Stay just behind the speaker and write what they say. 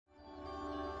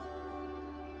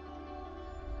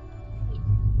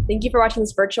Thank you for watching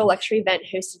this virtual lecture event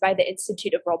hosted by the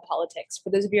Institute of World Politics. For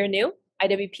those of you who are new,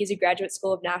 IWP is a graduate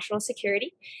school of national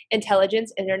security,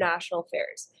 intelligence, and international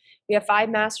affairs. We have 5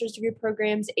 master's degree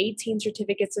programs, 18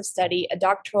 certificates of study, a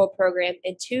doctoral program,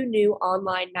 and 2 new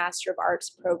online Master of Arts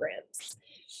programs.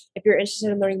 If you're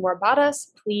interested in learning more about us,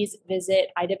 please visit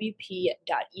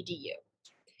iwp.edu.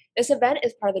 This event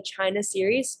is part of the China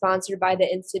series sponsored by the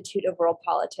Institute of World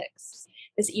Politics.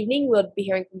 This evening, we'll be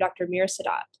hearing from Dr. Mir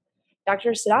Sadat.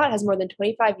 Dr. Sadat has more than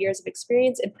 25 years of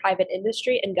experience in private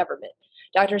industry and government.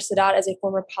 Dr. Sadat is a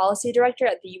former policy director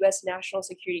at the U.S. National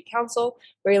Security Council,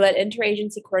 where he led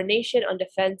interagency coordination on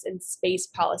defense and space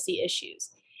policy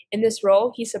issues. In this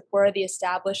role, he supported the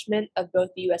establishment of both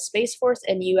the U.S. Space Force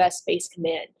and U.S. Space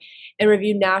Command, and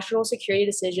reviewed national security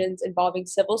decisions involving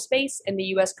civil space and the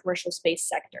U.S. commercial space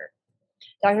sector.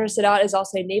 Dr. Sadat is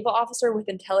also a naval officer with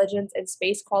intelligence and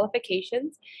space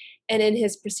qualifications, and in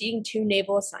his preceding 2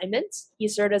 naval assignments, he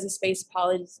served as a space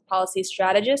policy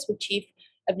strategist with Chief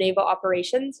of Naval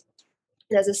Operations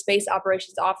and as a space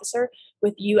operations officer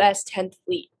with U.S. 10th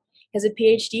Fleet. He has a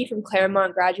PhD from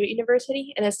Claremont Graduate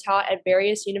University and has taught at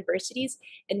various universities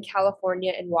in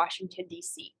California and Washington,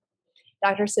 D.C.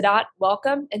 Dr. Sadat,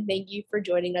 welcome, and thank you for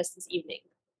joining us this evening.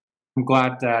 I'm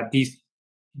glad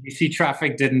DC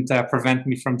traffic didn't prevent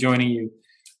me from joining you.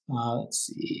 Let's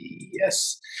see.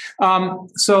 Yes.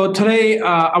 So today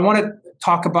I want to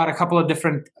talk about a couple of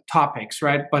different topics,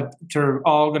 right? But they're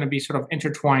all going to be sort of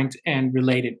intertwined and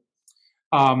related.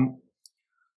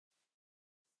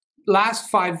 Last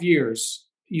 5 years,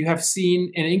 you have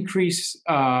seen an increase,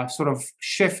 sort of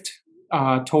shift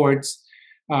towards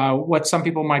what some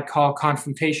people might call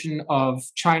confrontation of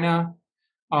China,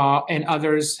 and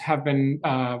others have been,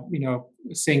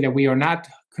 saying that we are not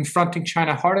confronting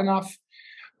China hard enough.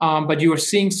 But you are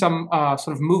seeing some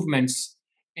sort of movements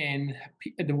in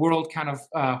the world kind of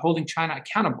holding China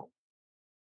accountable.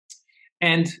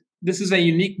 And this is a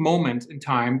unique moment in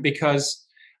time because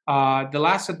the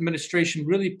last administration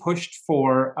really pushed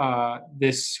for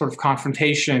this sort of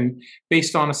confrontation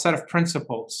based on a set of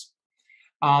principles.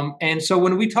 And so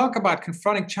when we talk about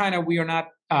confronting China, we are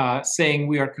not saying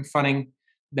we are confronting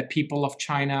the people of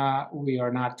China. We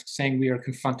are not saying we are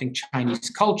confronting Chinese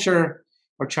culture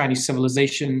or Chinese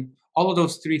civilization. All of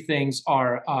those 3 things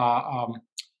are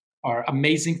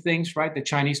amazing things, right? The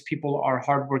Chinese people are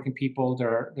hardworking people.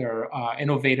 They're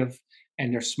innovative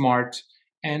and they're smart,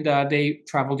 and they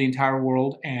travel the entire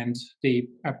world, and they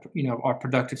are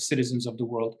productive citizens of the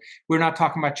world. We're not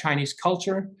talking about Chinese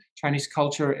culture. Chinese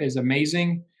culture is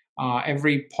amazing.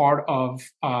 Every part of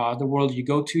the world you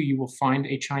go to, you will find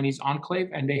a Chinese enclave,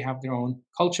 and they have their own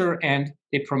culture, and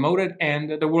they promote it, and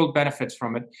the world benefits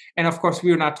from it. And of course,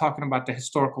 we are not talking about the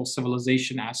historical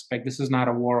civilization aspect. This is not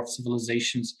a war of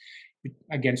civilizations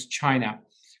against China.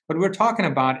 What we're talking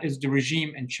about is the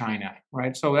regime in China,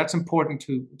 right? So that's important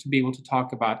to be able to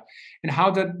talk about, and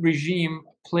how that regime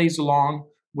plays along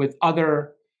with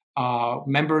other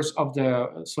members of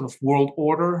the sort of world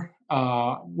order,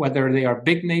 whether they are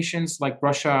big nations like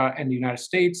Russia and the United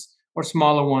States, or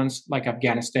smaller ones like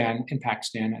Afghanistan and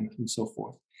Pakistan and so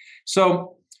forth.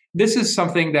 So this is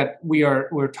something that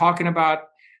we're talking about,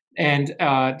 and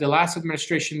the last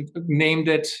administration named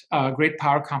it great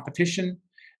power competition.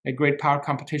 A great power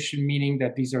competition meaning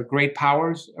that these are great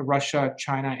powers, Russia,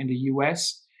 China, and the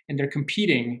US, and they're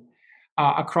competing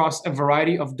across a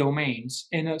variety of domains.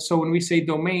 And so when we say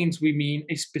domains, we mean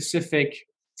a specific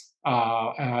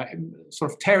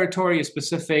sort of territory, a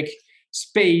specific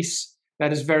space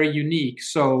that is very unique.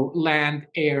 So land,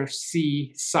 air,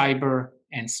 sea, cyber,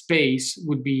 and space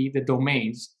would be the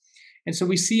domains. And so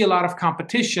we see a lot of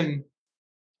competition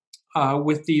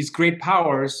with these great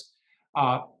powers,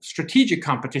 strategic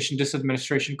competition, this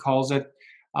administration calls it.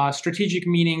 Strategic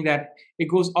meaning that it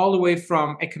goes all the way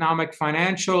from economic,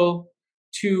 financial,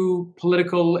 to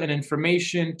political and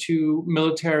information, to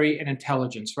military and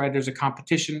intelligence, right? There's a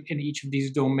competition in each of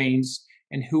these domains,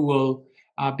 and who will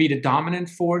be the dominant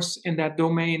force in that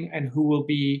domain, and who will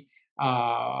be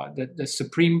the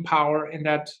supreme power in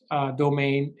that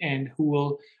domain, and who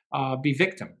will be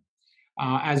victim.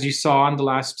 As you saw in the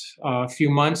last few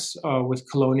months with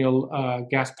colonial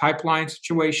gas pipeline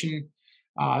situation,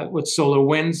 with solar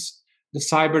winds, the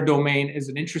cyber domain is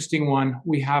an interesting one.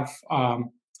 We have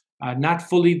not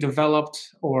fully developed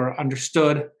or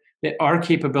understood our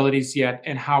capabilities yet,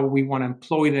 and how we want to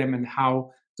employ them, and how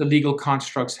the legal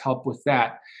constructs help with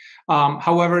that.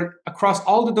 However, across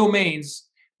all the domains,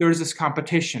 there is this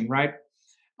competition, right?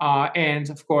 And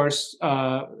of course,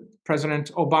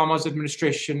 President Obama's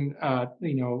administration,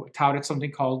 touted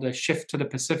something called the shift to the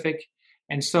Pacific.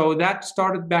 And so that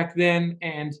started back then,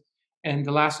 and And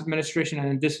the last administration and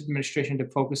in this administration, the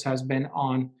focus has been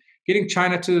on getting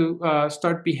China to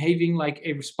start behaving like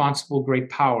a responsible great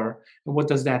power. And what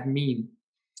does that mean?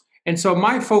 And so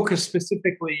my focus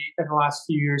specifically in the last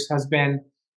few years has been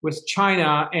with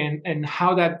China and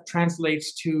how that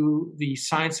translates to the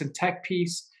science and tech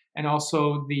piece, and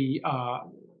also the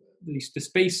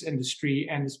space industry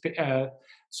and the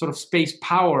sort of space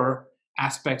power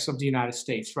aspects of the United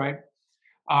States, right?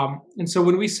 And so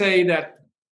when we say that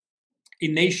a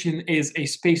nation is a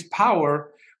space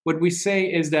power, what we say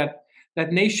is that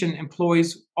that nation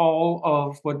employs all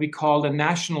of what we call the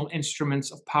national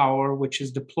instruments of power, which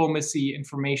is diplomacy,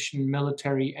 information,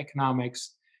 military,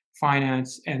 economics,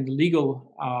 finance, and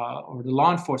legal or the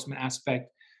law enforcement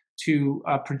aspect to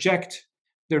project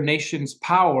their nation's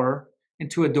power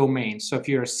into a domain. So if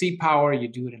you're a sea power, you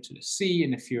do it into the sea,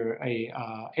 and if you're a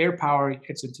air power,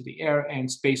 it's into the air, and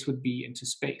space would be into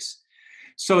space.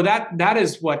 So that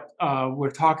is what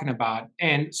we're talking about.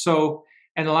 And so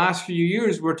in the last few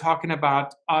years, we're talking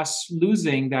about us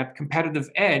losing that competitive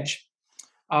edge,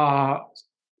 uh,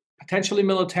 potentially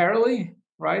militarily,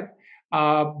 right?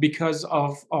 Because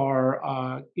of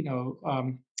our,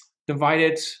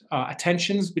 divided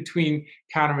attentions between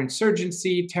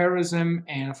counterinsurgency, terrorism,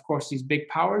 and of course these big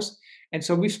powers. And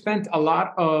so we've spent a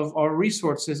lot of our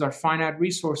resources, our finite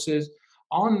resources,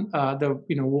 on the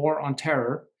war on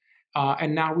terror,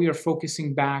 and now we are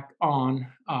focusing back on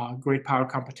great power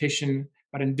competition.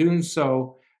 But in doing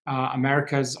so,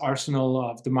 America's arsenal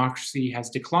of democracy has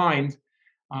declined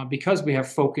because we have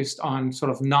focused on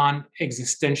sort of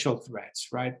non-existential threats,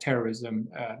 right? Terrorism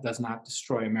does not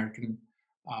destroy American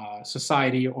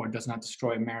society or does not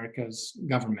destroy America's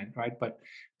government, right? But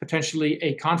potentially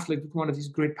a conflict with one of these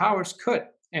great powers could,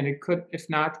 and it could, if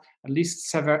not, at least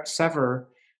sever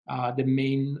the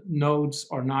main nodes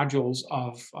or nodules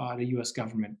of the US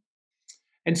government.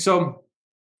 And so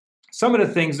some of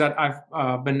the things that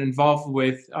I've been involved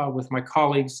with my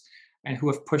colleagues and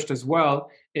who have pushed as well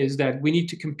is that we need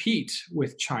to compete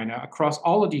with China across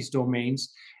all of these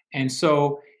domains. And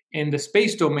so in the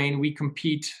space domain, we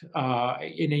compete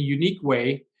in a unique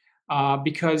way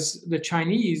because the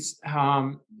Chinese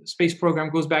space program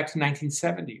goes back to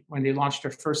 1970 when they launched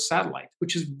their first satellite,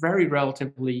 which is very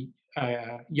relatively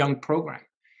young program.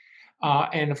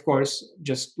 And of course,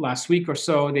 just last week or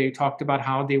so, they talked about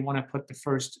how they want to put the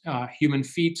first human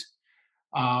feet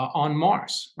on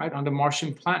Mars, right, on the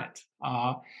Martian planet.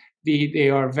 They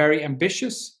are very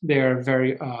ambitious. They're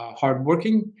very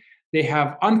hardworking. They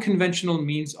have unconventional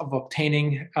means of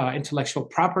obtaining intellectual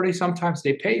property. Sometimes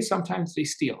they pay, sometimes they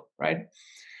steal, right?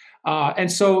 And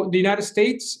so the United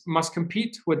States must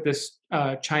compete with this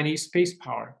Chinese space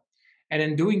power. And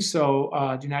in doing so,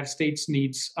 the United States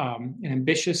needs an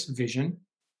ambitious vision.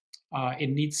 It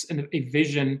needs a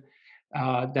vision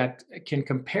that can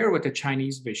compare with the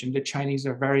Chinese vision. The Chinese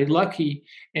are very lucky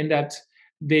in that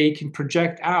they can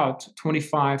project out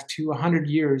 25 to 100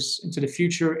 years into the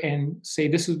future and say,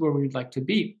 this is where we'd like to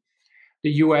be.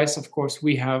 The US, of course,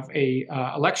 we have a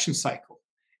election cycle,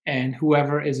 and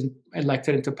whoever is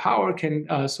elected into power can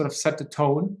sort of set the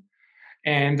tone.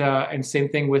 And same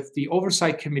thing with the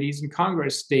oversight committees in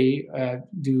Congress. They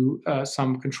do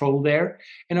some control there.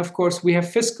 And of course, we have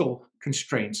fiscal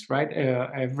constraints, right?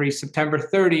 Every September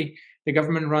 30, the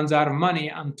government runs out of money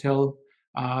until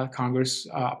Congress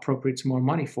appropriates more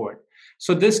money for it.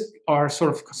 So these are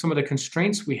sort of some of the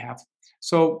constraints we have.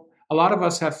 So a lot of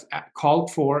us have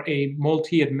called for a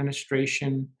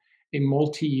multi-administration, a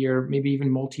multi-year, maybe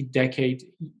even multi-decade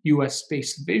US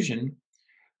space vision,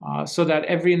 so that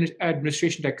every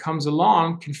administration that comes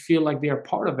along can feel like they are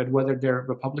part of it, whether they're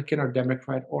Republican or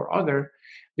Democrat or other,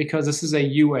 because this is a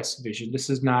US vision. This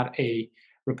is not a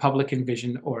Republican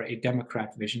vision or a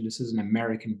Democrat vision. This is an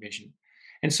American vision.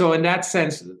 And so in that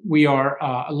sense, we are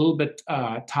a little bit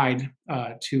tied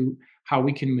to how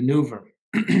we can maneuver.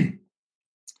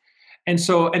 And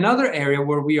so another area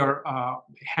where we are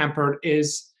hampered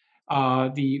is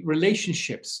the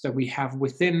relationships that we have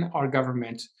within our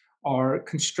government are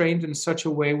constrained in such a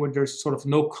way where there's sort of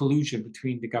no collusion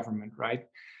between the government, right?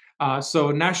 So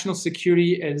national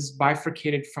security is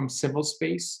bifurcated from civil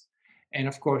space. And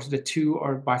of course, the two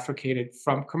are bifurcated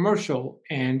from commercial.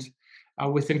 And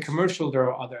within commercial, there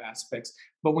are other aspects.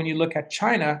 But when you look at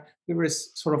China, there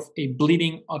is sort of a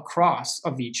bleeding across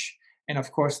of each. And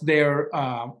of course, their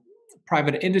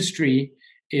private industry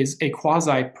is a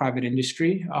quasi-private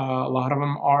industry. A lot of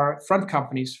them are front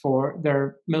companies for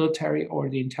their military or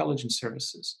the intelligence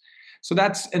services. So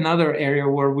that's another area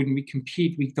where when we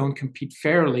compete, we don't compete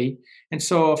fairly. And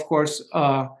so, of course,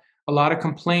 a lot of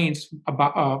complaints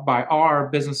about, by our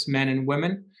businessmen and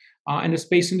women in the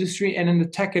space industry and in the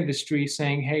tech industry,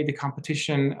 saying, hey, the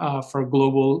competition for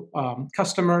global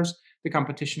customers, the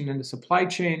competition in the supply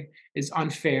chain is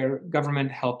unfair.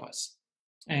 Government, help us.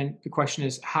 And the question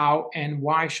is, how and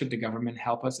why should the government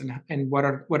help us, and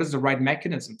what is the right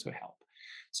mechanism to help,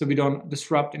 so we don't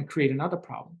disrupt and create another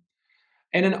problem.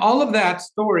 And in all of that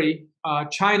story,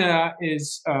 China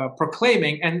is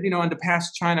proclaiming, and in the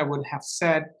past, China would have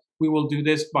said, we will do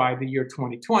this by the year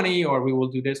 2020, or we will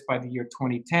do this by the year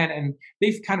 2010. And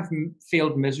they've kind of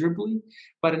failed miserably.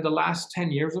 But in the last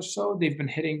 10 years or so, they've been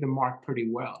hitting the mark pretty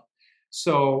well.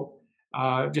 So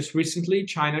just recently,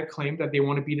 China claimed that they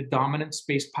want to be the dominant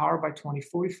space power by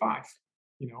 2045.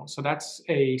 So that's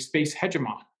a space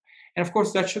hegemon. And of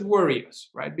course, that should worry us,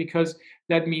 right? Because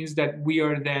that means that we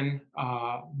are then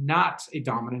not a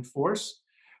dominant force.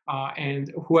 And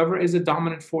whoever is a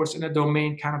dominant force in a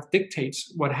domain kind of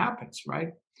dictates what happens,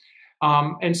 right?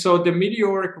 And so the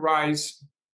meteoric rise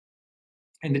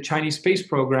in the Chinese space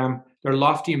program, their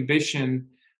lofty ambition,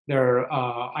 their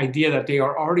idea that they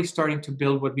are already starting to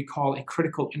build what we call a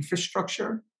critical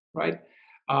infrastructure, right?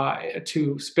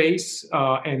 To space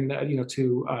and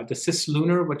to the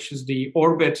cislunar, which is the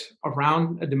orbit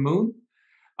around the moon,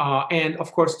 and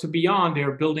of course to beyond.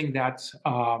 They're building that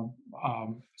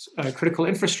critical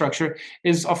infrastructure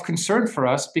is of concern for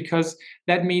us, because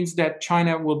that means that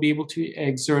China will be able to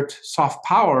exert soft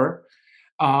power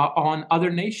on other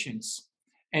nations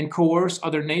and coerce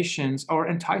other nations or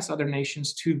entice other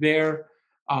nations to their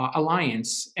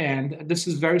alliance. And this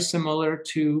is very similar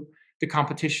to the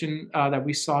competition that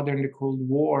we saw during the Cold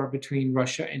War between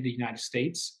Russia and the United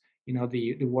States,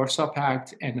 the Warsaw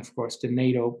Pact, and of course the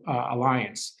NATO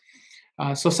alliance.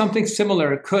 So something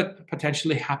similar could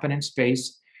potentially happen in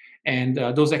space, and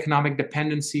those economic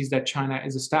dependencies that China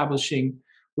is establishing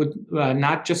would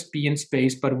not just be in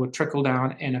space, but would trickle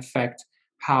down and affect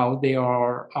how they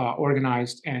are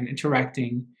organized and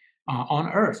interacting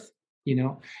on Earth.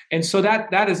 And so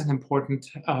that is an important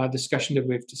discussion that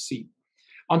we have to see.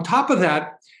 On top of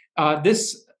that,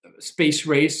 this space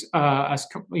race,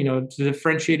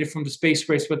 differentiated from the space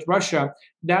race with Russia,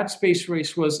 that space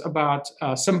race was about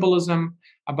symbolism,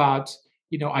 about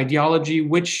ideology,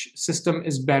 which system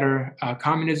is better,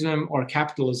 communism or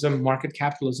capitalism, market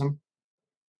capitalism.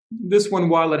 This one,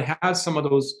 while it has some of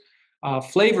those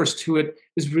flavors to it,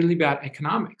 is really about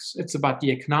economics. It's about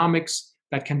the economics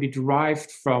that can be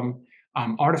derived from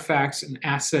artifacts and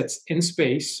assets in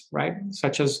space, right?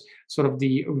 Such as sort of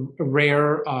the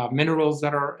rare minerals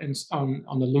that are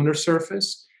on the lunar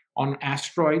surface, on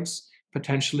asteroids.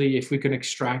 Potentially, if we can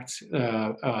extract,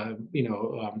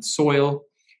 soil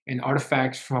and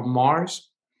artifacts from Mars,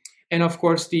 and of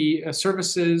course the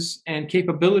services and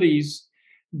capabilities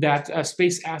that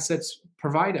space assets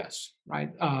provide us,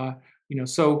 right?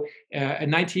 So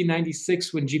in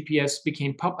 1996, when GPS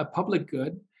became a public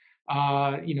good,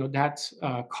 that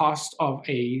cost of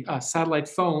a satellite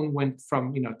phone went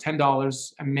from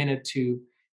 $10 a minute to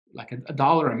like a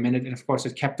dollar a minute, and of course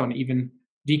it kept on even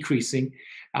decreasing.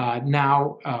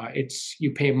 Now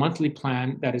you pay a monthly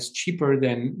plan that is cheaper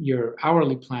than your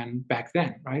hourly plan back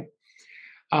then, right?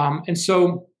 And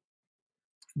so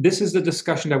this is the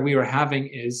discussion that we are having.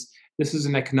 This is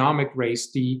an economic race.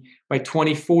 By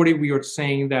 2040, we are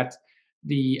saying that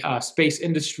the space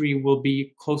industry will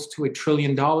be close to $1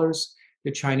 trillion.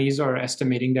 The Chinese are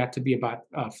estimating that to be about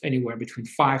anywhere between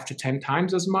 5 to 10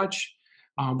 times as much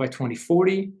by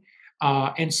 2040.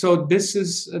 And so this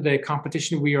is the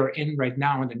competition we are in right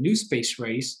now in the new space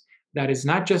race. That is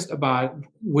not just about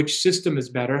which system is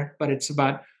better, but it's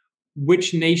about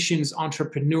which nations,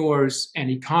 entrepreneurs, and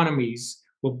economies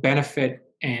will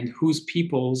benefit, and whose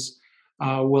peoples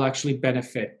will actually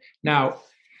benefit. Now,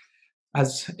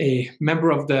 as a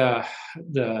member of the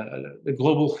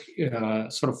global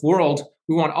sort of world,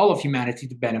 we want all of humanity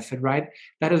to benefit, right?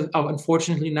 That is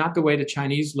unfortunately not the way the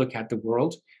Chinese look at the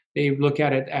world. They look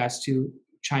at it as to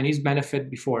Chinese benefit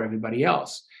before everybody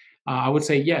else. I would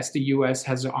say, yes, the US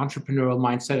has an entrepreneurial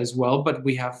mindset as well, but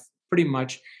we have pretty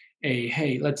much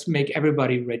hey, let's make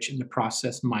everybody rich in the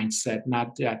process mindset,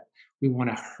 not that we want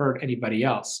to hurt anybody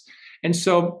else. And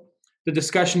so the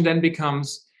discussion then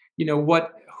becomes,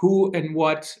 who and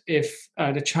what if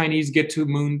the Chinese get to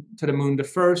the moon the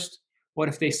first? What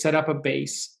if they set up a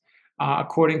base?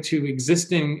 According to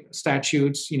existing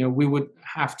statutes, we would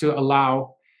have to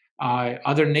allow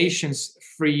other nations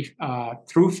free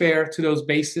throughfare to those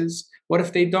bases. What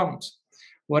if they don't?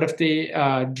 What if they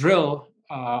drill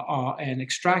and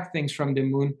extract things from the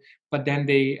moon, but then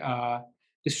they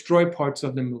destroy parts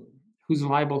of the moon? Who's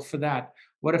liable for that?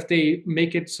 What if they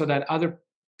make it so that other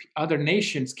other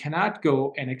nations cannot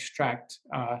go and extract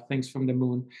things from the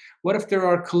moon? What if there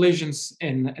are collisions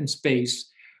in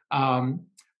space?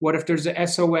 What if there's a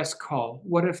SOS call?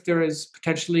 What if there is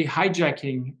potentially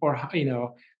hijacking or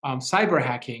cyber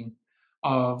hacking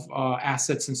of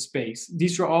assets in space?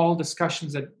 These are all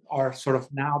discussions that are sort of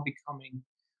now becoming,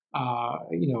 uh,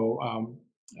 you know, um,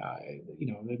 uh,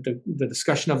 the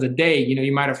discussion of the day.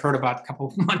 You might have heard about a couple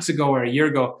of months ago or a year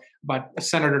ago about a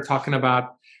senator talking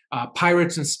about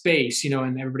pirates in space,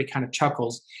 and everybody kind of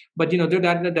chuckles. But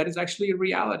that is actually a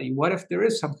reality. What if there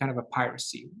is some kind of a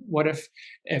piracy? What if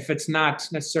it's not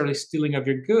necessarily stealing of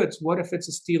your goods? What if it's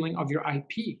a stealing of your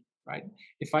IP? Right?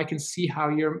 If I can see how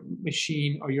your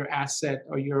machine or your asset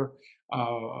or your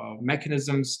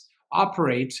mechanisms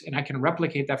operate, and I can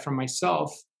replicate that from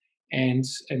myself, and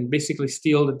basically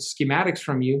steal the schematics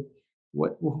from you,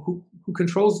 who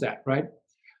controls that, right?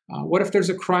 What if there's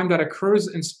a crime that occurs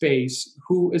in space?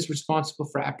 Who is responsible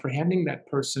for apprehending that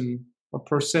person or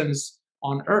persons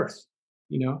on Earth?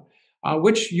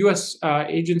 Which U.S.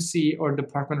 Agency or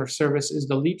department or service is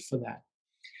the lead for that?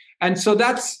 And so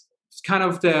that's kind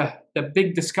of the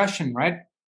big discussion, right,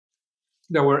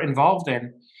 that we're involved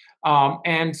in.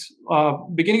 And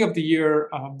beginning of the year,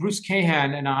 Bruce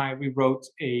Cahan and we wrote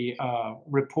a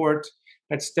report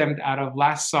that stemmed out of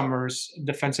last summer's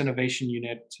Defense Innovation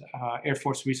Unit, Air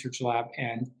Force Research Lab,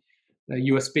 and the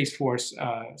U.S. Space Force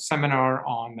seminar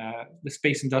on the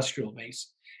space industrial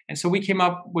base. And so we came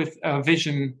up with a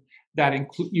vision that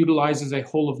utilizes a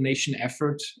whole of nation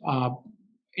effort,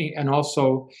 and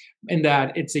also in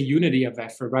that it's a unity of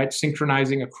effort, right?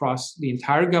 Synchronizing across the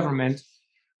entire government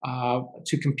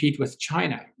to compete with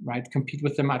China, right? Compete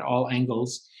with them at all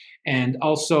angles. And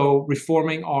also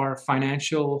reforming our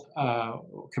financial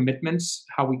commitments,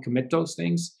 how we commit those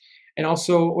things, and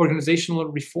also organizational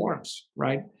reforms,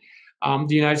 right?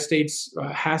 The United States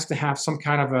has to have some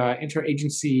kind of a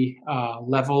interagency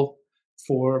level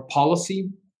for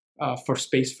policy for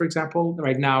space, for example.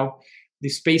 Right now, the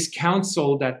Space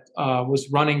Council that was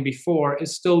running before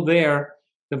is still there.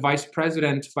 The Vice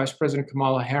President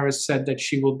Kamala Harris, said that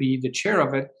she will be the chair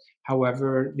of it.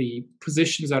 However, the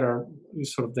positions that are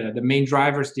sort of the main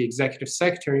drivers, the executive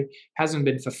secretary, hasn't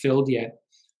been fulfilled yet.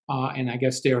 And I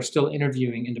guess they are still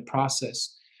interviewing in the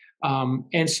process.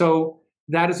 And so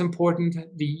that is important.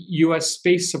 The US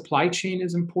space supply chain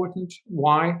is important.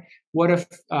 Why? What if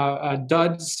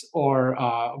duds or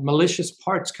malicious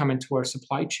parts come into our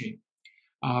supply chain?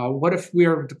 What if we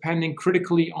are depending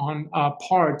critically on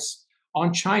parts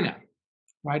on China?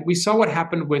 Right? We saw what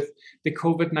happened with the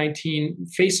COVID-19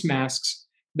 face masks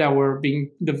that were being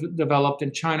developed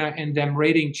in China, and them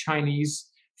raiding Chinese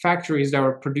factories that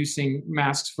were producing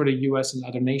masks for the US and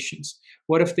other nations.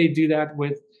 What if they do that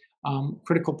with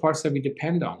critical parts that we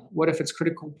depend on? What if it's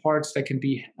critical parts that can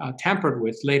be tampered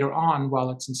with later on while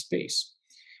it's in space?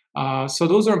 So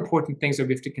those are important things that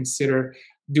we have to consider.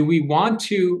 Do we want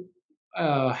to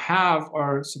have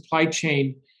our supply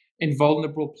chain in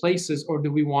vulnerable places, or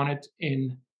do we want it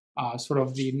in sort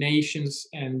of the nations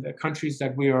and the countries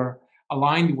that we are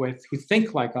aligned with, who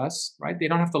think like us, right? They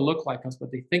don't have to look like us,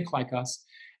 but they think like us.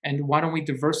 And why don't we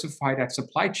diversify that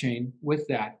supply chain with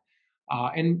that?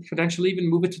 And potentially even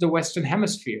move it to the Western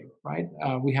Hemisphere, right?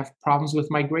 We have problems with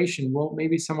migration. Well,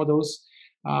 maybe some of those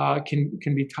can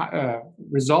be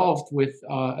resolved with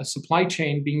a supply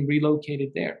chain being relocated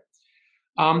there.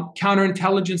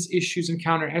 Counterintelligence issues and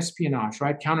counterespionage,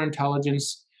 right?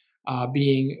 Counterintelligence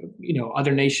being,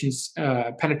 other nations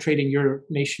penetrating your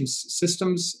nation's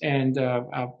systems and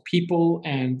people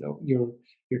and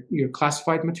your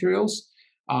classified materials,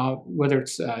 whether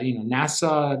it's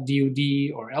NASA,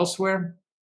 DoD, or elsewhere.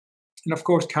 And of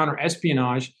course,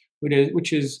 counterespionage,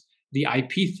 which is the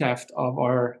IP theft of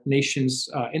our nation's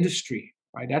industry,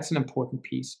 right? That's an important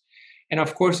piece. And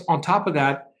of course, on top of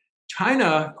that,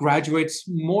 China graduates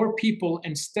more people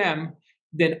in STEM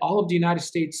than all of the United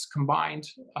States combined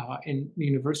in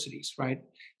universities, right?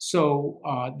 So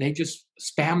they just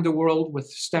spam the world with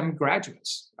STEM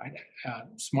graduates, right?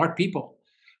 Smart people.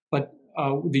 But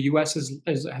the US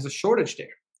has a shortage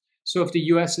there. So if the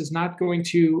US is not going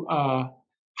to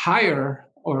hire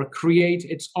or create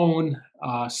its own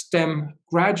STEM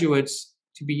graduates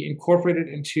to be incorporated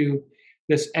into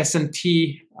this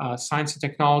S&T, science and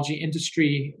technology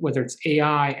industry, whether it's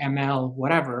AI, ML,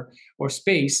 whatever, or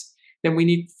space, then we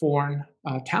need foreign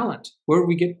talent. Where do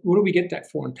we get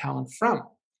that foreign talent from,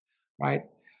 right?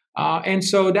 And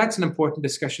so that's an important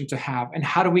discussion to have. And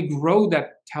how do we grow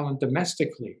that talent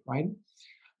domestically, right?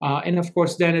 And of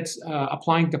course, then it's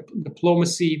applying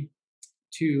diplomacy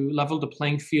to level the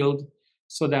playing field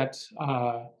so that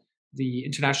The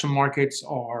international markets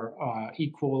are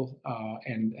equal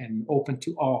and open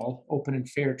to all, open and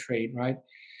fair trade, right?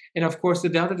 And of course,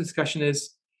 the other discussion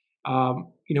is,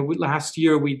 last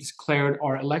year we declared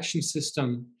our election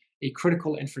system a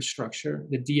critical infrastructure.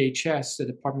 The DHS, the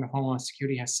Department of Homeland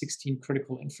Security, has 16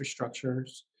 critical infrastructures.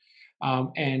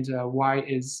 And why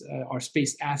is our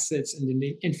space assets and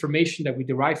the information that we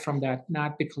derive from that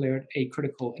not declared a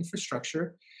critical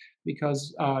infrastructure?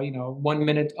 Because 1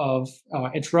 minute of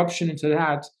interruption into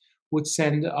that would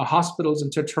send hospitals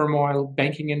into turmoil,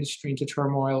 banking industry into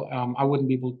turmoil. I wouldn't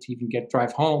be able to even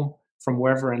drive home from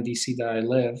wherever in DC that I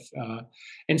live.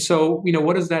 And so,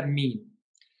 what does that mean?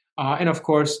 And of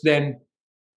course, then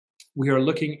we are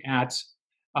looking at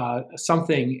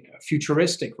something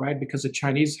futuristic, right? Because the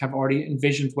Chinese have already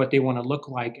envisioned what they want to look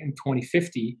like in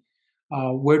 2050.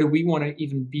 Where do we want to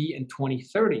even be in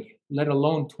 2030, let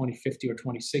alone 2050 or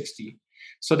 2060?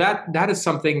 So that is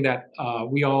something that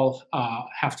we all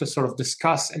have to sort of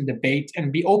discuss and debate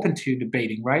and be open to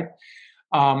debating, right?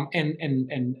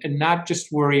 And not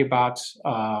just worry about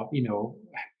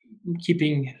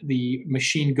keeping the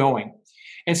machine going.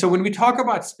 And so when we talk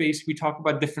about space, we talk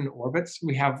about different orbits.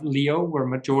 We have LEO, where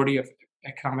majority of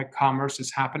economic commerce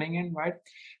is happening in, right?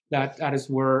 That is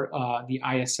where the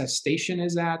ISS station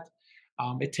is at.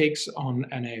 It takes on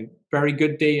a very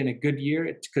good day and a good year,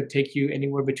 it could take you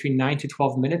anywhere between 9 to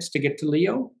 12 minutes to get to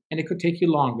LEO, and it could take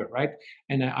you longer, right?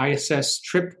 And an ISS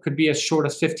trip could be as short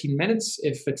as 15 minutes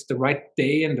if it's the right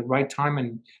day and the right time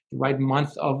and the right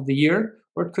month of the year,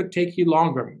 or it could take you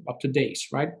longer, up to days,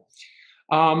 right?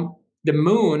 The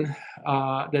moon,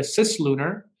 the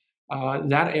cislunar,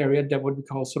 that area, that what we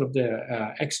call sort of the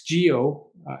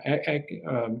XGO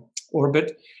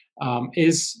orbit,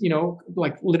 is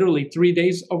like literally 3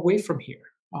 days away from here.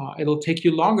 It'll take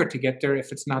you longer to get there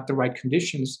if it's not the right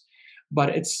conditions, but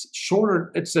it's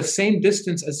shorter. It's the same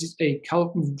distance as a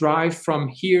drive from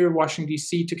here, Washington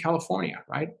D.C. to California,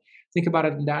 right? Think about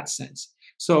it in that sense.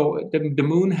 So the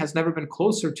moon has never been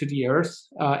closer to the Earth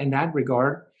in that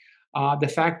regard. The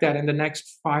fact that in the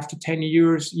next 5 to 10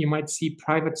 years, you might see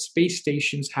private space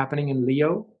stations happening in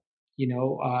LEO,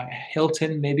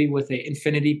 Hilton maybe with an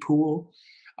infinity pool.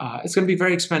 It's going to be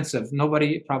very expensive.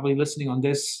 Nobody probably listening on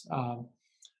this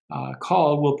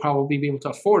call will probably be able to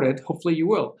afford it. Hopefully you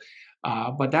will.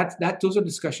 But those are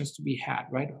discussions to be had,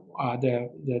 right?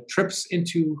 The trips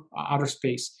into outer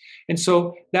space. And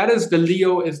so that is the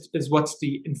LEO is what's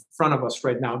in front of us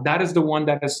right now. That is the one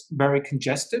that is very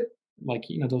congested, like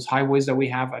those highways that we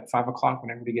have at 5 o'clock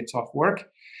when everybody gets off work.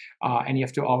 And you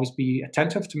have to always be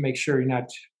attentive to make sure you're not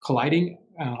colliding,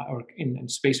 or in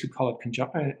space we call it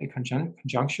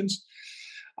conjunctions.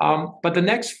 But the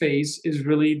next phase is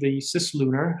really the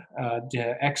cislunar,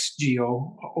 the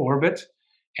XGO orbit,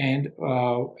 and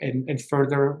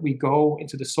further we go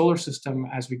into the solar system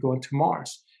as we go into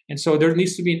Mars. And so there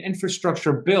needs to be an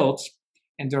infrastructure built,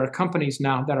 and there are companies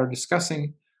now that are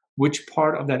discussing which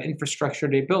part of that infrastructure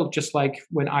they build, just like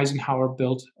when Eisenhower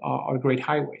built our great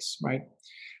highways, right?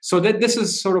 So this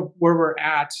is sort of where we're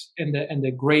at in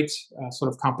the great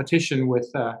sort of competition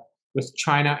with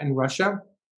China and Russia.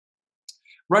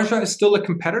 Russia is still a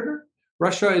competitor.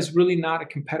 Russia is really not a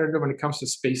competitor when it comes to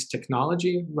space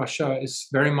technology. Russia is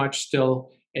very much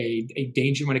still a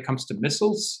danger when it comes to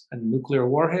missiles and nuclear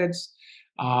warheads.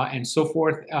 And so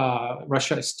forth.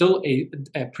 Russia is still a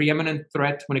preeminent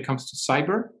threat when it comes to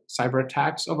cyber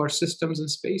attacks of our systems in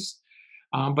space.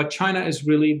 But China is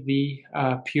really the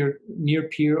near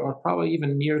peer, or probably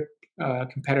even near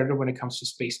competitor when it comes to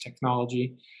space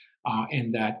technology.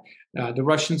 And that the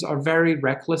Russians are very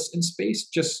reckless in space,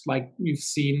 just like you've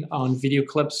seen on video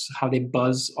clips how they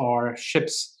buzz our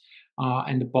ships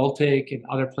in the Baltic and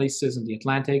other places in the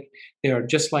Atlantic. They are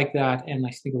just like that. And I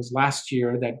think it was last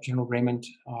year that General Raymond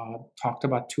talked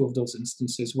about 2 of those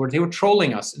instances where they were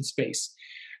trolling us in space.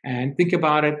 And think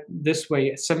about it this way,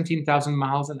 at 17,000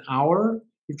 miles an hour,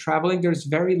 you're traveling, there's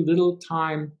very little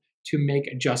time to make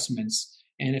adjustments.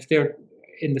 And if they're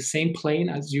in the same plane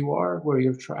as you are, where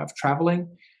you're traveling,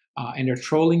 and they're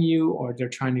trolling you, or they're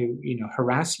trying to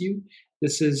harass you,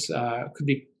 this could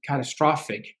be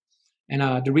catastrophic.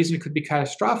 And the reason it could be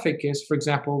catastrophic is, for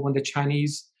example, when the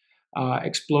Chinese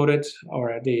exploded,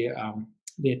 or they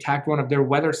attacked one of their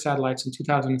weather satellites in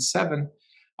 2007,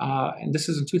 and this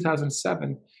is in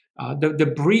 2007, the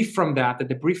debris from that, the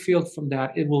debris field from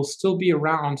that, it will still be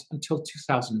around until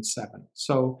 2007.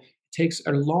 So it takes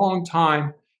a long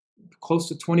time, close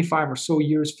to 25 or so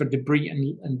years, for debris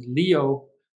in LEO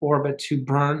orbit to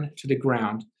burn to the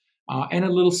ground. And a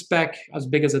little speck as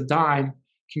big as a dime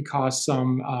can cause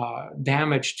some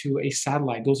damage to a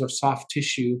satellite. Those are soft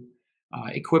tissue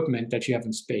equipment that you have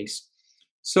in space.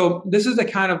 So this is the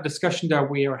kind of discussion that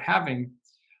we are having.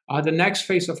 The next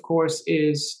phase, of course,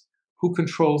 is who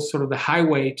controls sort of the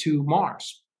highway to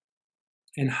Mars,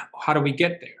 and how do we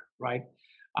get there, right?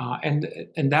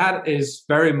 And that is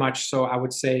very much so, I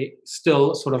would say,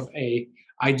 still sort of a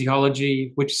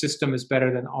ideology, which system is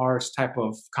better than ours type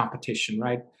of competition,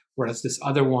 right? Whereas this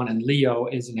other one in Leo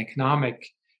is an economic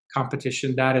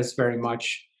competition. That is very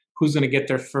much who's going to get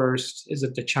there first. Is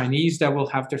it the Chinese that will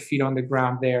have their feet on the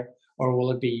ground there, or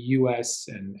will it be US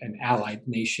and allied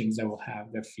nations that will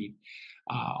have their feet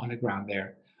on the ground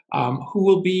there? Who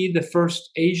will be the first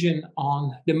Asian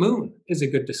on the moon is a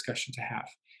good discussion to have.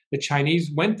 The Chinese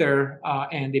went there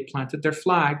and they planted their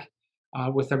flag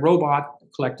with a robot,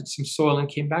 collected some soil and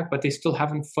came back, but they still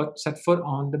haven't set foot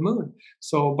on the moon.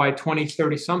 So by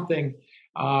 2030 something,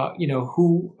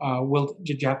 who will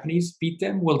the Japanese beat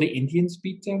them? Will the Indians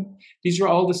beat them? These are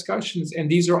all discussions, and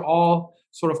these are all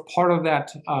sort of part of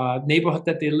that neighborhood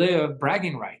that they live,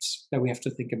 bragging rights that we have to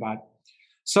think about.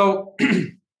 So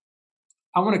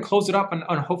I want to close it up, and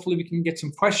hopefully we can get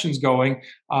some questions going.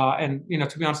 And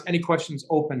to be honest, any questions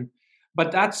open.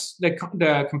 But that's the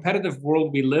competitive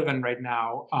world we live in right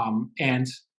now, and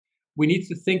we need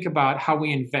to think about how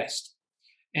we invest.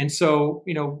 And so,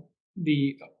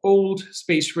 the old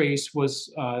space race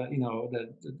was,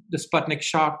 the Sputnik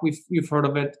shock. We've heard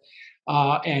of it,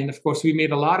 and of course, we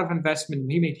made a lot of investment.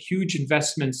 We made huge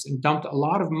investments and dumped a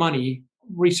lot of money,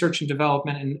 research and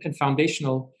development, and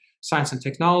foundational science and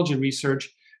technology research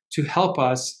to help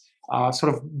us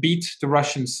sort of beat the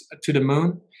Russians to the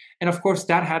moon. And of course,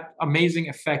 that had amazing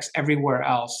effects everywhere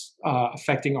else,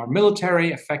 affecting our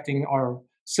military, affecting our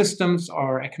systems,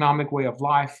 our economic way of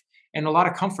life, and a lot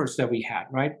of comforts that we had,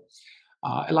 right?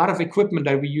 A lot of equipment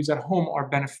that we use at home are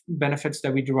benefits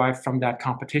that we derive from that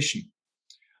competition.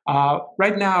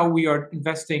 Right now, we are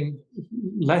investing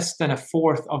less than a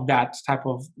fourth of that type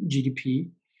of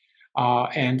GDP.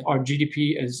 And our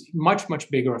GDP is much, much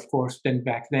bigger, of course, than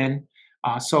back then.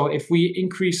 So if we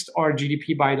increased our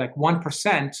GDP by like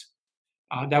 1%,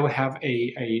 that would have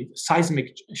a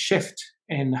seismic shift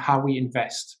in how we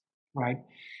invest, right?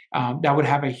 That would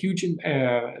have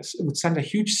would send a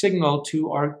huge signal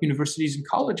to our universities and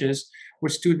colleges where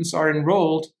students are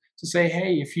enrolled to say,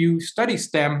 hey, if you study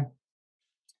STEM,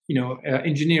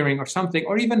 engineering or something,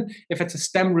 or even if it's a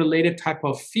STEM-related type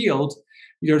of field,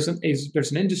 there's an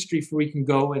industry where we can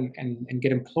go and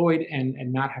get employed and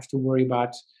not have to worry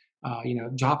about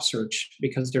job search,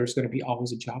 because there's going to be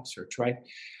always a job search, right?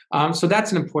 So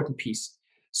that's an important piece.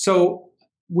 So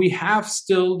we have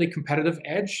still the competitive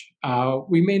edge.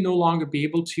 We may no longer be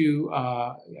able to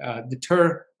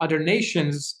deter other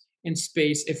nations in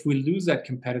space if we lose that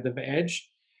competitive edge.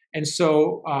 And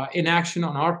so inaction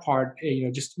on our part,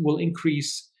 just will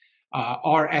increase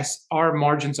our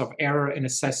margins of error in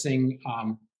assessing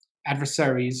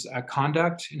adversaries'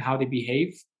 conduct and how they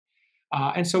behave.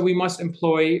 And so we must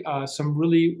employ some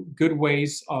really good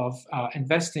ways of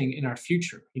investing in our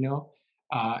future,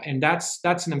 and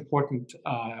that's an important,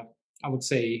 I would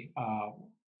say,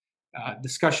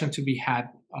 discussion to be had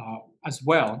as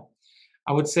well.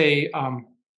 I would say,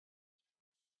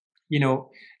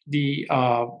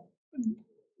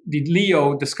 the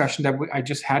Leo discussion that I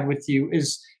just had with you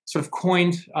is sort of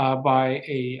coined by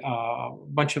a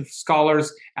bunch of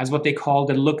scholars as what they call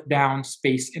the look-down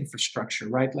space infrastructure,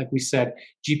 right? Like we said,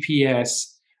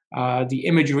 GPS, the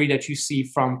imagery that you see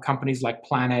from companies like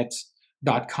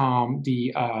Planet.com,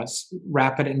 the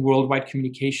rapid and worldwide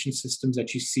communication systems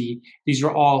that you see. These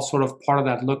are all sort of part of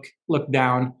that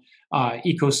look-down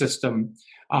ecosystem.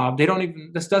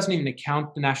 This doesn't even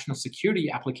account the national security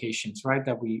applications, right,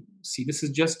 that we see. This is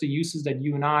just the uses that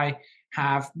you and I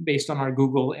have based on our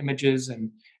Google images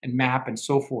and map and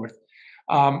so forth.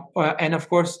 And of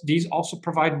course, these also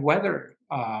provide weather,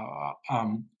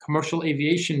 commercial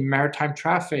aviation, maritime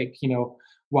traffic,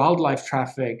 wildlife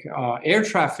traffic, air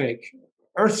traffic,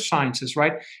 earth sciences,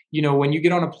 right? When you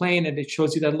get on a plane and it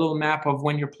shows you that little map of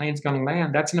when your plane's going to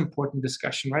land, that's an important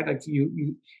discussion, right? Like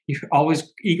you're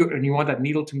always eager and you want that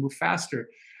needle to move faster.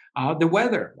 The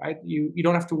weather, right? You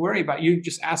don't have to worry about. You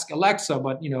just ask Alexa,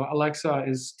 but Alexa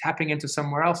is tapping into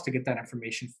somewhere else to get that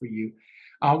information for you.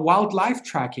 Wildlife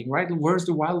tracking, right? Where's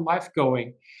the wildlife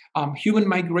going? Human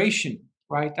migration,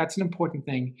 right? That's an important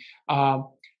thing.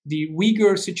 The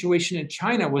Uyghur situation in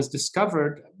China was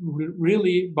discovered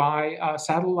really by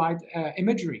satellite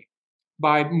imagery,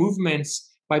 by movements,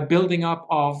 by building up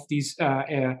of these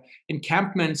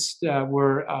encampments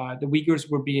where the Uyghurs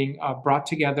were being brought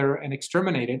together and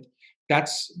exterminated.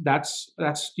 That's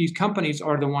these companies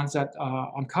are the ones that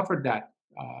uncovered that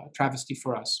travesty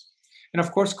for us. And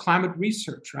of course, climate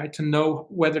research, right, to know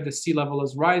whether the sea level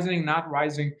is rising, not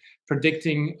rising,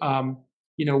 predicting,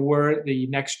 where the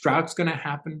next drought's going to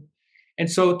happen. And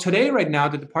so today, right now,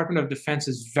 the Department of Defense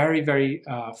is very, very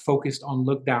focused on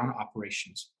look down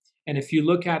operations. And if you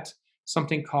look at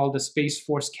something called the Space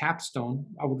Force Capstone,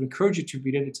 I would encourage you to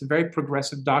read it. It's a very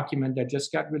progressive document that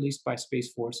just got released by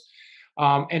Space Force.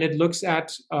 And it looks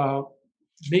at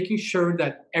making sure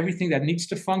that everything that needs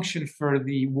to function for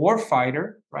the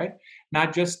warfighter, right,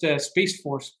 not just the Space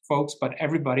Force folks, but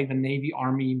everybody, the Navy,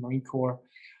 Army, Marine Corps,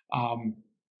 and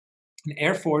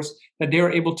Air Force, that they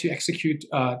are able to execute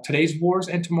today's wars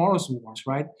and tomorrow's wars,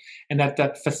 right? And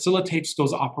that facilitates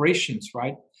those operations,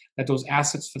 right? That those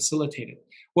assets facilitate it.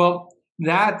 Well,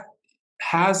 that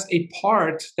has a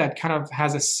part that kind of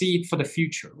has a seed for the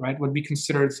future, right? What we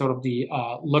consider sort of the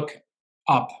look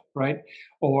up, right?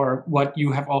 Or what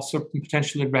you have also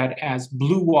potentially read as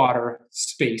blue water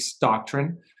space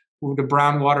doctrine. The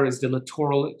brown water is the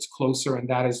littoral, it's closer, and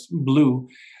that is blue.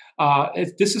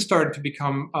 This has started to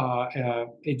become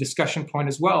a discussion point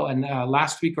as well. And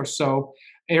last week or so,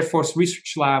 Air Force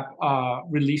Research Lab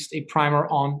released a primer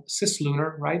on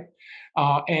cislunar, right?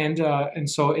 And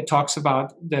so it talks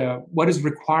about what is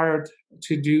required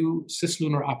to do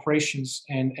cislunar operations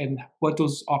and what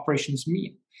those operations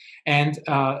mean. And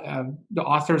the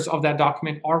authors of that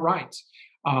document are right.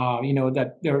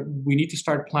 That we need to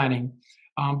start planning.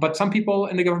 But some people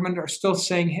in the government are still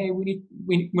saying, "Hey,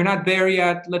 we're not there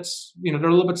yet. Let's," they're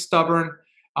a little bit stubborn,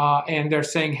 and they're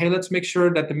saying, "Hey, let's make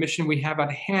sure that the mission we have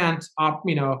at hand,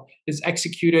 is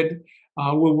executed.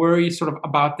 We'll worry sort of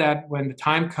about that when the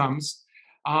time comes."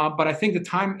 But I think the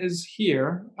time is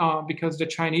here because the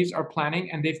Chinese are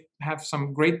planning, and they have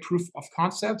some great proof of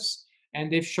concepts,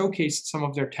 and they've showcased some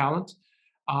of their talent.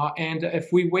 And if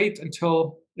we wait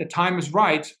until the time is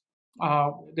right,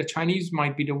 the Chinese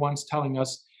might be the ones telling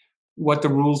us what the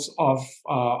rules of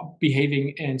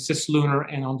behaving in cislunar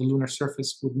and on the lunar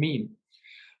surface would mean.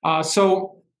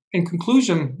 So, in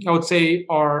conclusion, I would say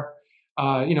our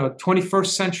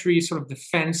 21st century sort of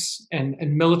defense and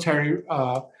military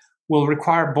will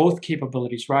require both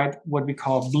capabilities, right? What we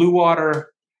call blue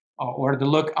water or the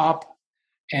look up,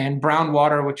 and brown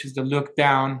water, which is the look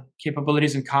down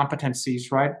capabilities and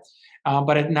competencies, right?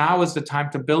 But now is the time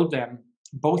to build them,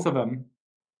 both of them.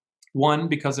 One,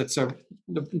 because it's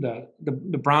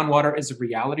the brown water is a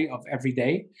reality of every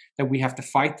day that we have to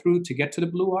fight through to get to the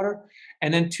blue water.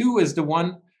 And then two is the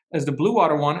blue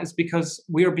water one is because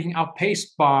we are being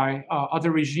outpaced by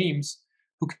other regimes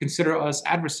who consider us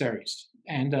adversaries.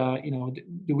 And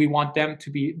do we want them to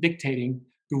be dictating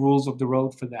the rules of the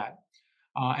road for that?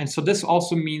 And so this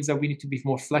also means that we need to be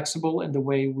more flexible in the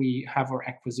way we have our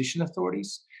acquisition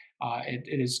authorities.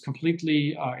 It is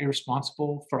completely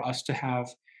irresponsible for us to have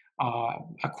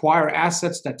acquire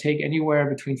assets that take anywhere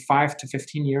between 5 to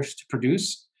 15 years to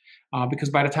produce, because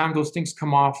by the time those things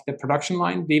come off the production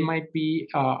line, they might be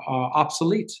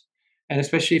obsolete. And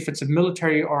especially if it's a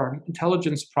military or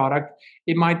intelligence product,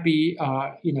 it might be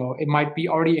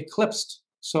already eclipsed.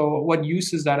 So what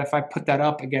use is that if I put that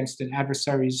up against an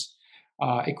adversary's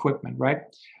equipment, right?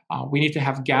 We need to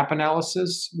have gap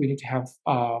analysis. We need to have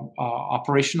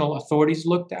operational authorities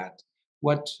looked at.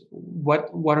 What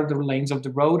are the lanes of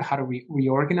the road? How do we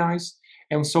reorganize?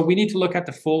 And so we need to look at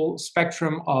the full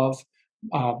spectrum of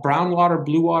brown water,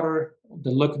 blue water,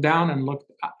 the look down and look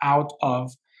out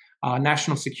of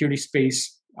national security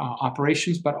space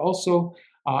operations, but also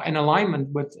in alignment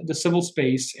with the civil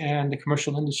space and the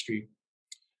commercial industry.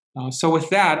 So with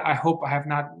that, I hope I have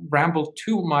not rambled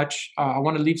too much. I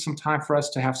want to leave some time for us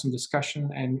to have some discussion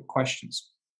and questions.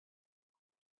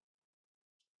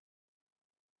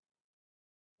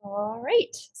 All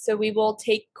right, so we will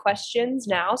take questions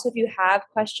now. So if you have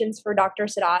questions for Dr.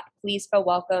 Sadat, please feel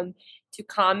welcome to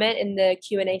comment in the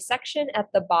Q&A section at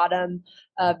the bottom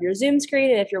of your Zoom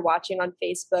screen. And if you're watching on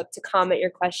Facebook, to comment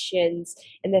your questions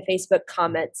in the Facebook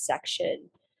comments section.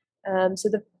 So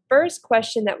the first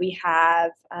question that we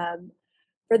have,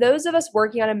 for those of us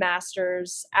working on a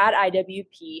master's at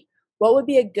IWP, what would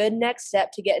be a good next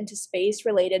step to get into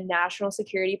space-related national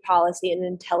security policy and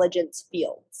intelligence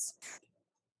fields?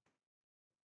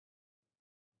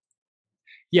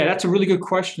 Yeah, that's a really good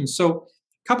question. So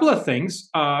a couple of things.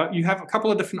 You have a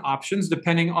couple of different options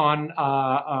depending on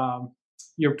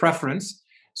your preference.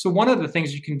 So one of the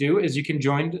things you can do is you can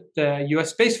join the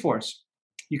U.S. Space Force.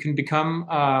 You can become,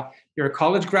 you're a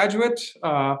college graduate.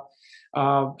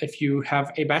 If you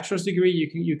have a bachelor's degree,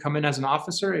 you come in as an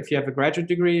officer. If you have a graduate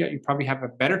degree, you probably have a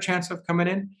better chance of coming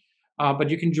in. But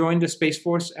you can join the Space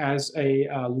Force as a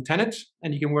lieutenant,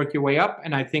 and you can work your way up.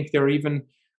 And I think there are even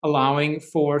allowing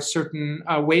for certain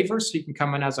waivers, so you can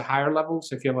come in as a higher level.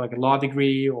 So if you have like a law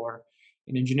degree or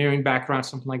an engineering background,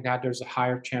 something like that, there's a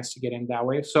higher chance to get in that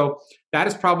way. So that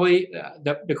is probably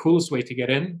the coolest way to get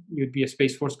in. You'd be a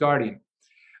Space Force Guardian.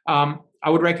 I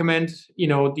would recommend,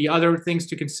 the other things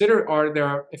to consider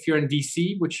are if you're in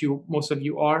DC, which most of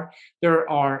you are, there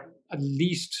are at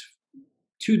least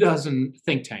 24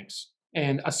 think tanks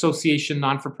and association,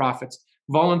 non-for-profits.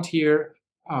 Volunteer,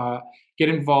 get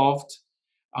involved,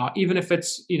 even if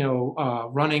it's,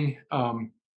 running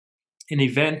an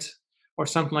event or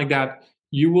something like that.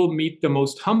 You will meet the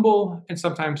most humble and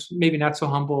sometimes maybe not so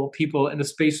humble people in the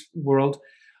space world.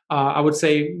 I would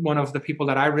say one of the people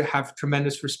that I have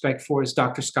tremendous respect for is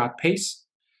Dr. Scott Pace.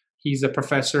 He's a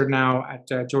professor now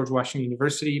at George Washington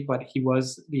University, but he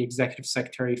was the executive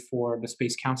secretary for the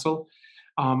Space Council.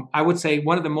 I would say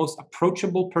one of the most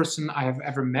approachable person I have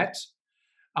ever met.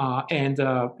 And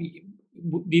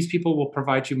these people will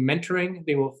provide you mentoring.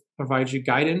 They will provide you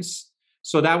guidance.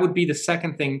 So that would be the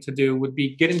second thing to do, would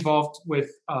be get involved with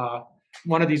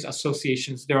one of these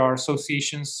associations. There are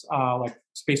associations like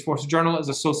Space Force Journal is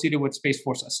associated with Space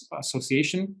Force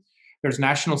Association. There's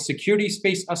National Security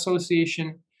Space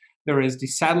Association. There is the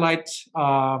Satellite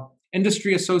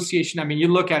Industry Association. I mean, you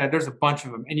look at it, there's a bunch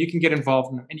of them, and you can get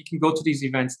involved in them, and you can go to these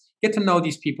events, get to know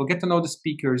these people, get to know the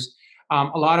speakers.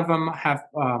 A lot of them have,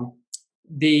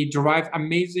 they derive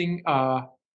amazing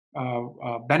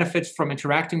benefits from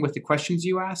interacting with the questions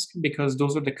you ask, because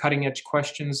those are the cutting edge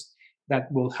questions that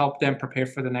will help them prepare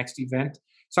for the next event.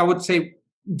 So I would say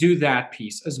do that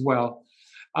piece as well.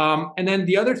 And then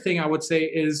the other thing I would say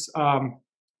is,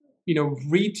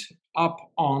 read up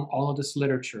on all of this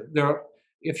literature.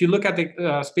 If you look at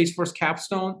the Space Force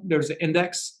capstone, there's an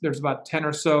index. There's about 10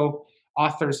 or so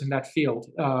authors in that field.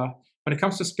 When it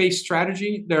comes to space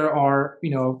strategy, there are,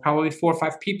 probably 4 or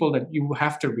 5 people that you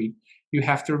have to read. You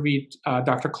have to read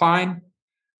Dr. Klein,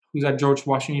 who's at George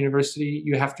Washington University.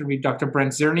 You have to read Dr.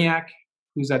 Brent Zerniak,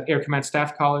 who's at Air Command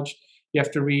Staff College. You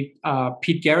have to read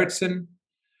Pete Gerritsen,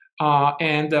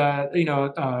 and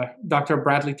Dr.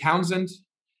 Bradley Townsend,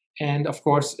 and of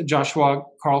course Joshua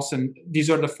Carlson. These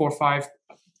are the 4 or 5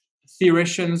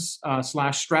 theoreticians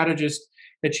 / strategists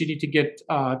that you need to get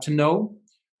to know,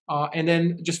 and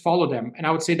then just follow them. And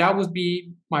I would say that would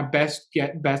be my best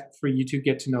for you to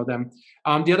get to know them.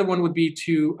 The other one would be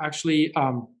to actually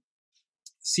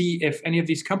see if any of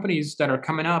these companies that are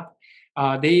coming up,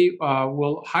 they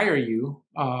will hire you,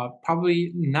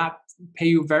 probably not pay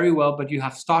you very well, but you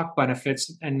have stock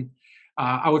benefits. And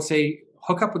I would say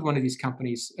hook up with one of these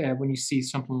companies when you see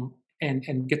something,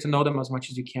 and get to know them as much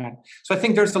as you can. So I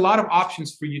think there's a lot of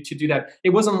options for you to do that.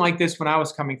 It wasn't like this when I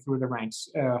was coming through the ranks.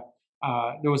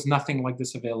 There was nothing like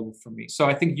this available for me. So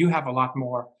I think you have a lot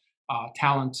more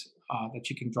talent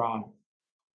that you can draw on.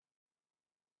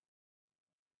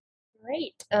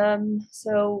 Great.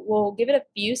 So we'll give it a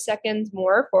few seconds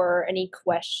more for any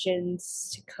questions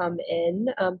to come in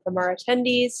from our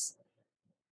attendees.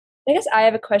 I guess I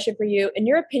have a question for you. In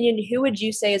your opinion, who would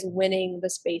you say is winning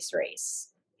the space race?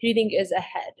 Who do you think is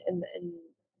ahead in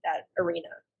that arena?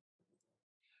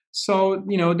 So,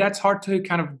 that's hard to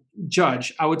kind of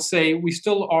judge. I would say we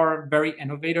still are very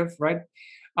innovative, right?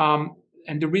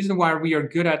 And the reason why we are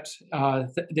good at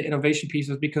the innovation piece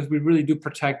is because we really do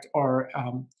protect our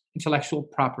intellectual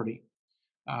property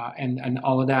and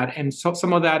all of that. And so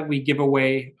some of that we give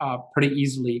away pretty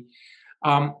easily.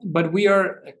 But we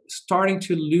are starting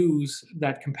to lose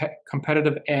that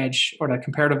competitive edge or that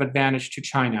comparative advantage to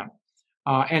China.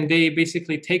 And they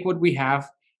basically take what we have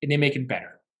and they make it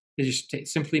better. They just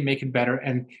simply make it better,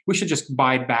 and we should just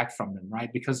buy it back from them,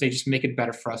 right? Because they just make it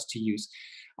better for us to use.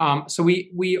 So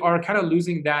we are kind of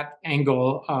losing that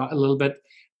angle a little bit.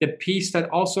 The piece that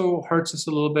also hurts us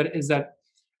a little bit is that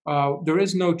there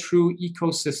is no true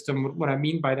ecosystem. What I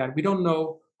mean by that, we don't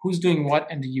know who's doing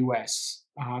what in the US.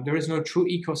 There is no true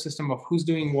ecosystem of who's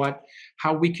doing what,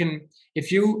 how we can,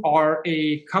 if you are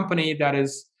a company that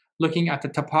is looking at the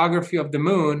topography of the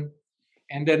moon,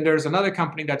 and then there's another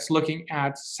company that's looking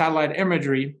at satellite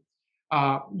imagery,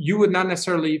 you would not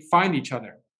necessarily find each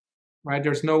other, right?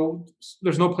 There's no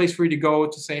place for you to go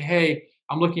to say, hey,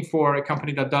 I'm looking for a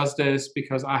company that does this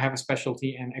because I have a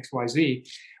specialty in XYZ,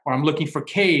 or I'm looking for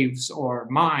caves or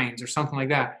mines or something like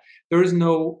that. There is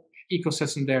no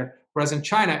ecosystem there. Whereas in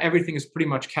China, everything is pretty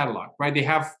much cataloged, right? They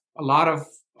have a lot of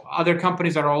other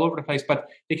companies that are all over the place, but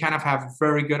they kind of have a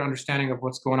very good understanding of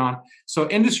what's going on. So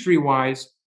industry-wise,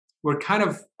 we're kind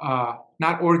of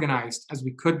not organized as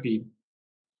we could be.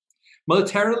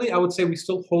 Militarily, I would say we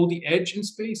still hold the edge in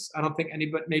space. I don't think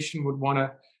any nation would want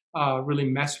to really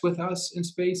mess with us in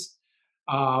space.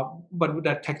 But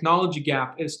that technology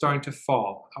gap is starting to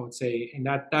fall, I would say, and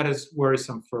that is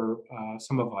worrisome for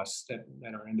some of us that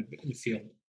are in the field.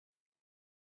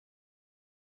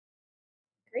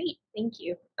 Great, thank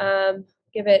you.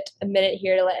 Give it a minute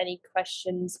here to let any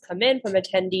questions come in from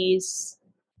attendees.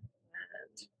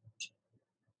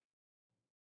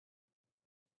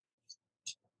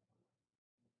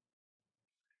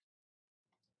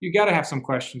 You got to have some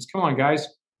questions. Come on, guys.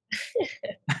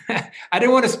 I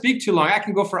didn't want to speak too long. I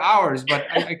can go for hours, but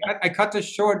I cut this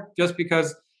short just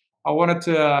because I wanted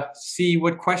to see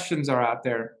what questions are out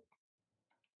there.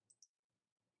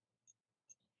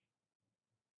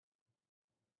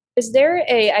 Is there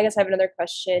I guess I have another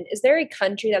question. Is there a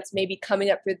country that's maybe coming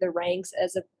up through the ranks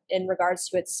in regards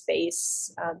to its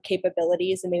space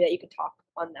capabilities, and maybe that you could talk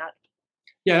on that?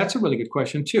 Yeah, that's a really good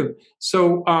question too.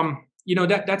 So,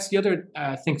 that's the other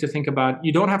thing to think about.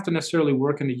 You don't have to necessarily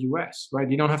work in the U.S., right?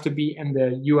 You don't have to be in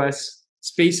the U.S.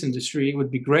 space industry. It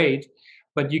would be great,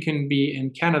 but you can be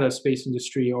in Canada's space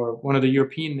industry or one of the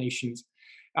European nations.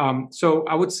 So,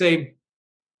 I would say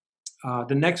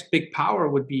the next big power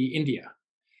would be India.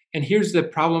 And here's the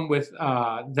problem with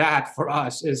that for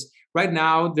us is right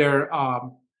now their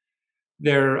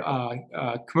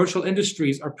commercial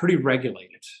industries are pretty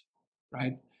regulated,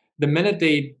 right? The minute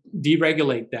they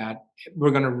deregulate that,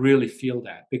 we're going to really feel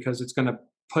that because it's going to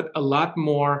put a lot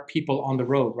more people on the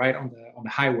road, right, on the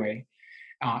highway,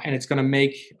 and it's going to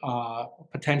make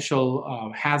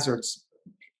potential hazards.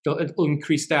 It'll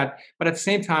increase that, but at the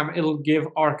same time, it'll give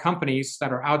our companies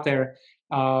that are out there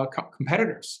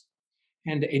competitors.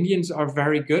 And the Indians are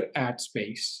very good at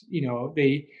space.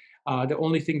 The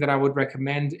only thing that I would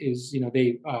recommend is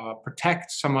they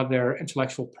protect some of their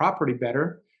intellectual property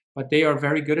better, but they are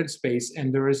very good in space,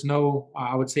 and there is no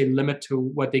I would say limit to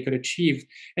what they could achieve.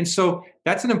 And so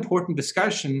that's an important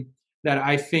discussion that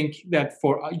I think that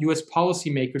for U.S.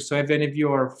 policymakers. So if any of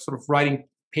you are sort of writing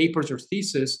papers or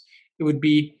thesis, it would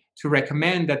be to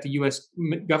recommend that the U.S.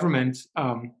 government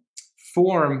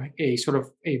form a sort of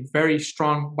a very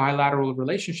strong bilateral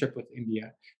relationship with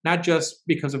India, not just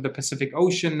because of the Pacific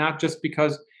Ocean, not just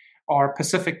because our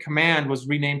Pacific Command was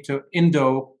renamed to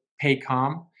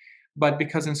Indo-PACOM, but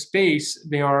because in space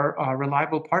they are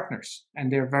reliable partners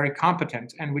and they're very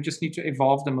competent, and we just need to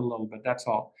evolve them a little bit. That's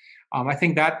all. I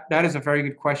think that is a very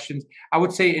good question. I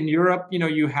would say in Europe,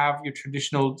 you have your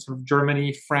traditional sort of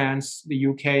Germany, France, the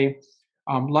UK.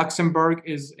 Luxembourg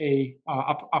is a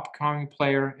upcoming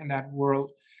player in that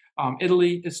world.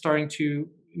 Italy is starting to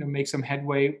make some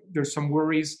headway. There's some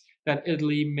worries that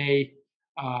Italy may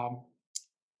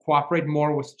cooperate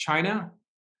more with China,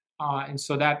 and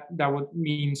so that would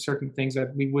mean certain things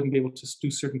that we wouldn't be able to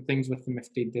do certain things with them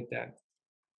if they did that.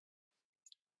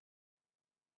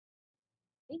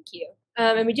 Thank you.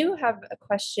 And we do have a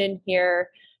question here.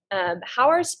 How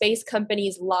are space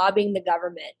companies lobbying the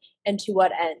government, and to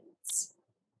what ends?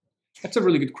 That's a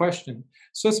really good question.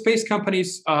 So space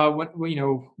companies, when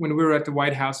we were at the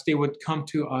White House, they would come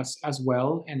to us as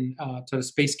well, and to the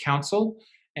Space Council,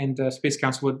 and the Space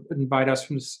Council would invite us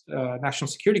from the National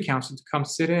Security Council to come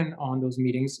sit in on those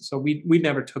meetings. So we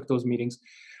never took those meetings,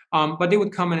 but they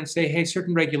would come in and say, hey,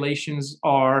 certain regulations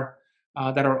are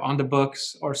that are on the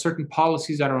books, or certain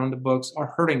policies that are on the books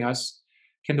are hurting us.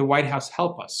 Can the White House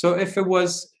help us? So if it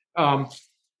was a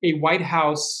White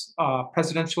House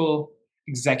presidential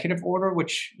executive order,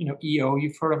 which EO,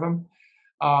 you've heard of them,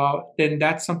 then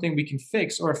that's something we can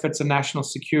fix. Or if it's a national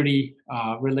security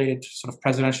related sort of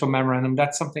presidential memorandum,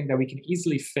 that's something that we can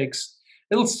easily fix.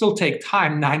 It'll still take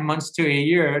time, 9 months to a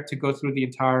year, to go through the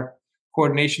entire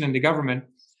coordination in the government.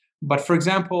 But for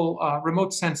example,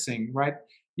 remote sensing, right?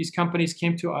 These companies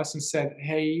came to us and said,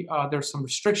 hey, there's some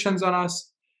restrictions on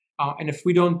us, and if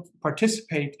we don't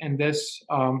participate in this,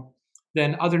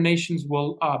 then other nations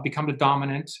will become the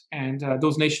dominant, and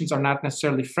those nations are not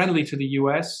necessarily friendly to the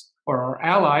US or our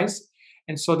allies,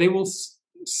 and so they will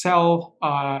sell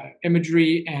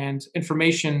imagery and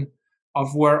information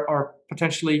of where our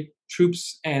potentially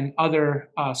troops and other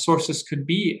sources could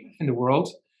be in the world.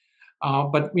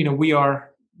 But we are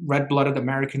red-blooded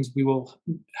Americans. We will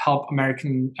help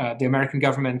the American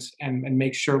government and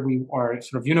make sure we are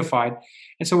sort of unified.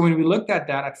 And so when we looked at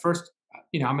that, at first,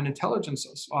 I'm an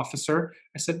intelligence officer.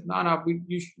 I said, no,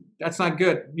 that's not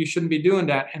good. You shouldn't be doing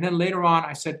that. And then later on,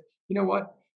 I said, you know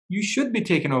what? You should be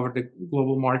taking over the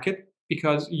global market,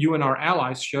 because you and our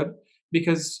allies should,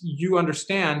 because you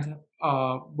understand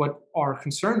what our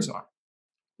concerns are,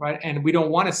 right? And we don't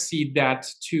want to cede that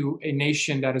to a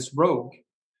nation that is rogue,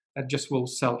 that just will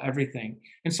sell everything.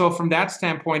 And so from that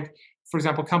standpoint, for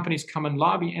example, companies come and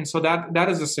lobby, and so that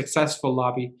is a successful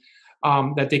lobby.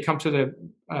 that they come to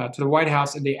the White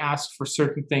House and they ask for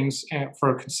certain things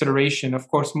for consideration. Of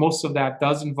course, most of that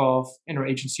does involve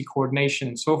interagency coordination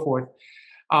and so forth.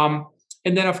 And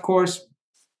then, of course,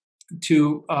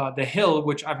 to the Hill,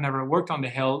 which I've never worked on the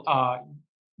Hill,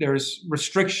 there's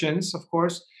restrictions, of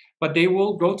course, but they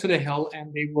will go to the Hill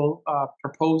and they will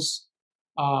propose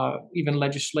even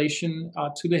legislation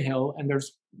to the Hill. And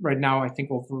there's right now, I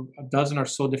think, over a dozen or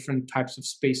so different types of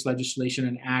space legislation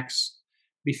and acts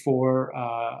before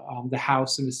the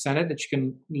House and the Senate that you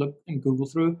can look and Google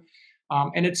through.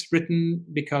 And it's written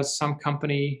because some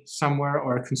company somewhere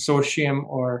or a consortium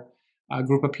or a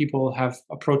group of people have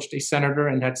approached a senator,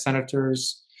 and that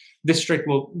senator's district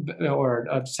will or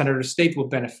a senator's state will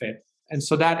benefit. And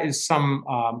so that is some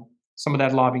of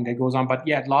that lobbying that goes on. But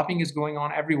yeah, lobbying is going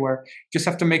on everywhere. Just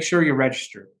have to make sure you're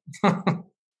registered. All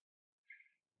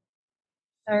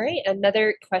right,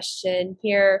 another question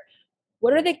here.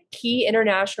 What are the key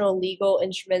international legal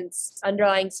instruments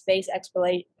underlying space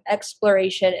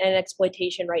exploration and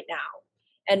exploitation right now?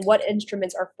 And what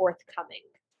instruments are forthcoming?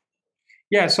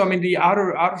 Yeah, so I mean, the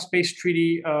outer space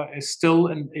treaty is still,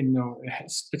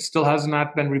 it still has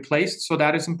not been replaced, so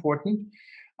that is important.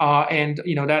 And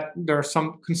that there are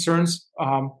some concerns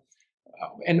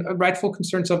and rightful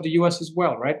concerns of the U.S. as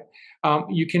well, right?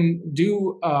 You can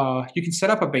set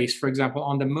up a base, for example,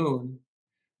 on the moon,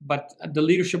 but the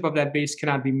leadership of that base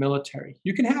cannot be military.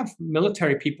 You can have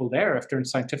military people there if they're in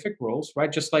scientific roles,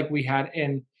 right? Just like we had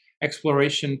in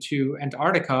exploration to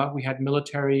Antarctica, we had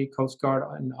military, Coast Guard,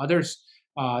 and others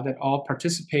that all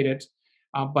participated.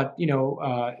 But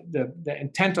the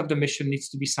intent of the mission needs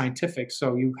to be scientific.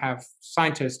 So you have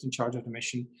scientists in charge of the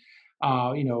mission.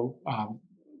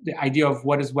 The idea of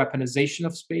what is weaponization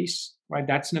of space, right?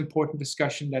 That's an important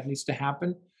discussion that needs to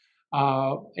happen.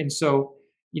 And so,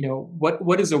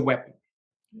 what is a weapon?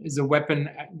 Is a weapon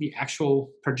the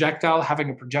actual projectile, having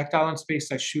a projectile in space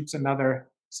that shoots another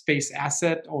space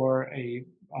asset or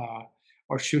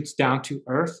shoots down to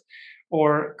Earth?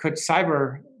 Or could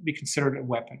cyber be considered a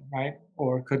weapon, right?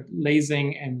 Or could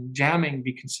lasing and jamming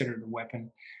be considered a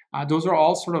weapon? Those are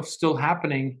all sort of still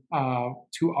happening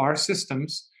to our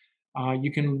systems.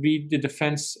 You can read the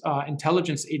Defense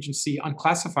Intelligence Agency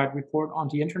unclassified report on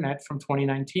the internet from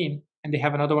 2019, and they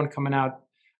have another one coming out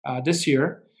this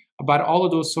year about all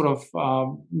of those sort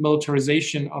of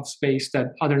militarization of space that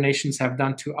other nations have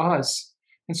done to us.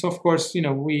 And so, of course,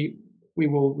 we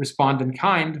will respond in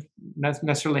kind. Not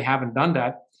necessarily haven't done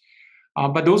that,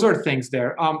 but those are things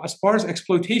there. As far as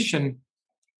exploitation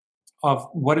of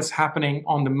what is happening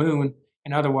on the moon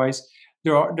and otherwise,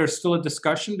 there's still a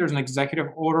discussion. There's an executive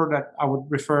order that I would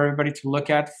refer everybody to look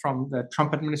at from the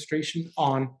Trump administration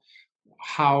on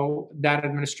how that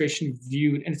administration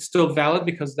viewed, and it's still valid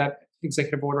because that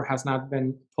executive order has not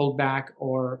been pulled back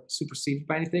or superseded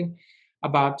by anything,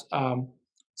 about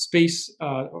space,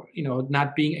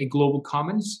 not being a global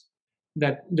commons,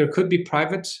 that there could be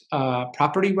private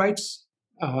property rights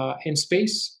in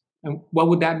space. And what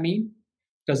would that mean?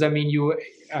 Does that mean you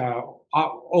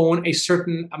own a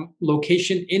certain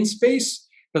location in space?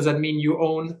 Does that mean you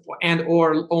own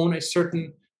or own a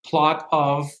certain plot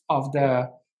of the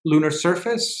lunar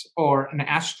surface or an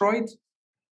asteroid?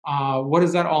 What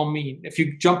does that all mean? If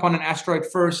you jump on an asteroid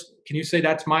first, can you say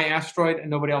that's my asteroid and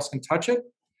nobody else can touch it?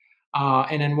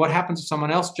 And then what happens if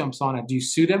someone else jumps on it? Do you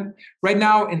sue them? Right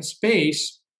now in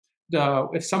space,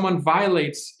 if someone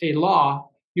violates a law,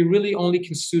 you really only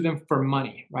can sue them for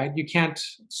money, right? You can't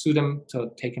sue them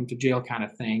to take them to jail kind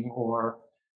of thing, or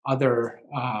other,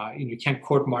 you can't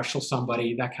court-martial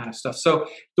somebody, that kind of stuff. So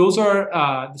those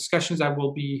are discussions that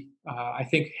will be, I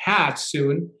think, had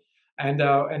soon. And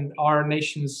our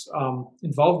nation's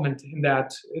involvement in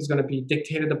that is going to be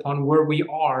dictated upon where we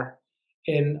are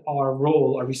in our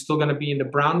role. Are we still going to be in the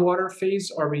brown water phase?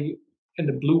 Or are we in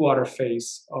the blue water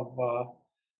phase of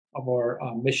our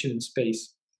mission in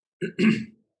space?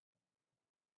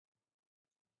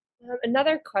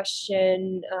 Another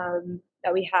question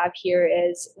that we have here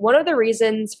is, one of the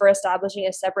reasons for establishing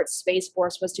a separate space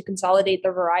force was to consolidate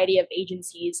the variety of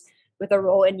agencies with a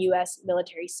role in U.S.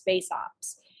 military space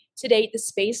ops. To date, the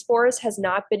Space Force has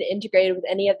not been integrated with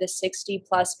any of the 60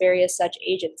 plus various such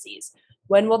agencies.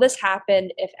 When will this happen,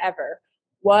 if ever?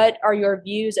 What are your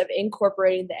views of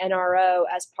incorporating the NRO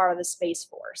as part of the Space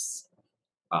Force?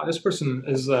 This person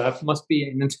must be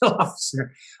an intel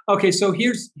officer. Okay, so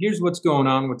here's what's going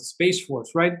on with the Space Force,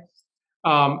 right?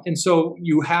 And so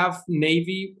you have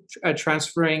Navy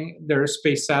transferring their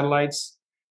space satellites,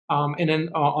 and then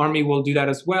Army will do that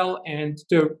as well. And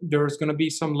there's going to be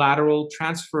some lateral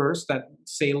transfers that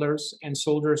sailors and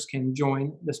soldiers can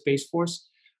join the Space Force.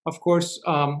 Of course,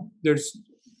 there's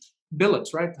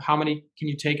billets, right? How many can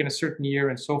you take in a certain year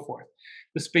and so forth.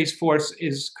 The Space Force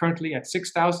is currently at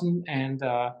 6,000, and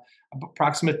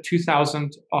approximately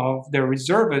 2,000 of their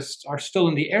reservists are still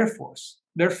in the Air Force.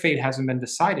 Their fate hasn't been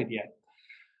decided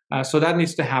yet. So that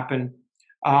needs to happen.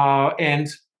 And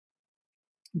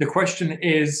the question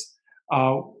is,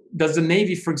 does the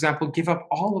Navy, for example, give up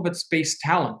all of its space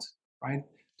talent, right?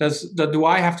 Do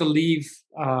I have to leave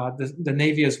the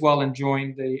Navy as well and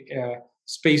join the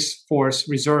Space Force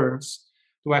reserves?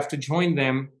 Do I have to join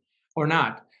them or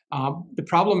not? The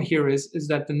problem here is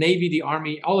that the Navy, the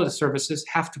Army, all of the services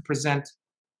have to present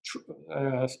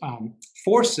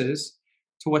forces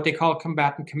to what they call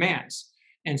combatant commands.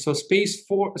 And so Space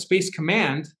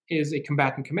Command is a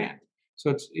combatant command.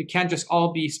 So it can't just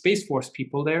all be Space Force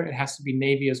people there. It has to be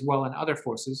Navy as well and other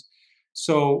forces.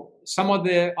 So some of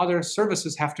the other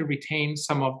services have to retain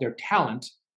some of their talent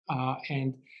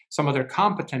and some of their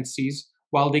competencies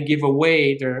while they give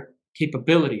away their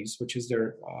capabilities, which is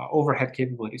their overhead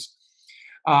capabilities.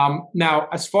 Now,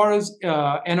 as far as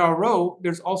NRO,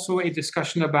 there's also a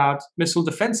discussion about Missile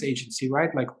Defense Agency, right?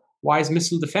 Like, why is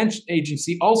Missile Defense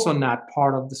Agency also not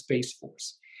part of the Space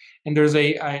Force? And there's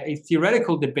a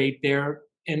theoretical debate there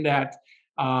in that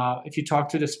if you talk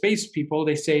to the space people,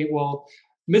 they say, well,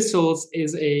 missiles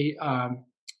is a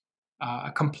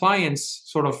compliance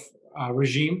sort of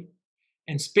regime,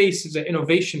 and space is an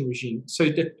innovation regime. So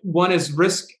that one is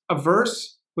risk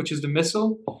averse, which is the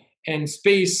missile, and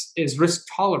space is risk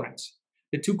tolerant.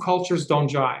 The two cultures don't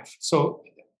jive. So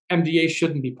MDA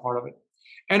shouldn't be part of it.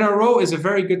 NRO is a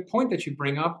very good point that you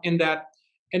bring up, in that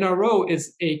NRO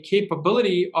is a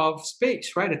capability of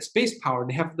space, right? It's space power.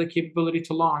 They have the capability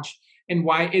to launch. And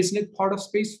why isn't it part of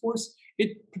Space Force?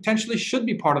 It potentially should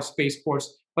be part of Space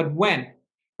Force, but when?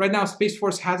 Right now, Space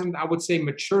Force hasn't, I would say,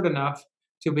 matured enough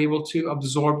to be able to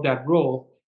absorb that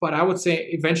role, but I would say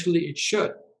eventually it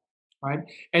should, right?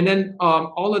 And then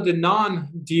all of the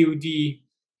non-DoD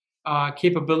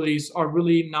capabilities are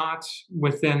really not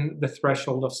within the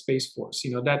threshold of Space Force.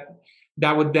 You know,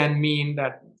 that would then mean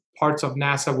that parts of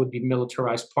NASA would be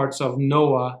militarized, parts of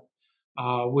NOAA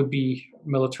would be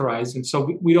militarized, and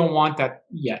so we don't want that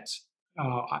yet.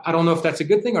 I don't know if that's a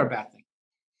good thing or a bad thing.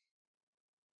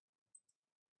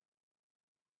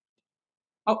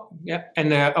 Oh, yeah, and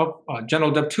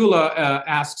General Deptula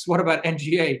asks, what about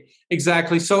NGA?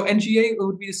 Exactly. So NGA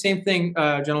would be the same thing,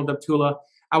 General Deptula.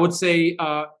 I would say,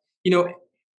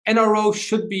 NRO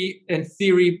should be, in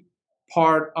theory,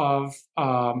 part of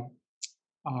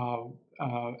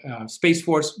Space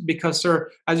Force because,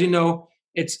 sir, as you know,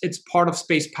 it's part of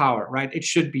space power, right? It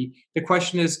should be. The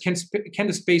question is, can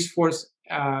the Space Force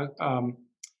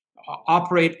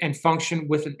operate and function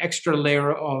with an extra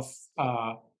layer of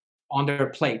on their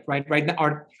plate, right? Right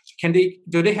now,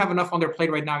 do they have enough on their plate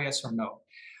right now? Yes or no?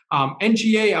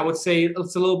 NGA, I would say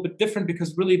it's a little bit different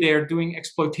because really they're doing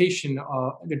exploitation.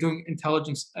 They're doing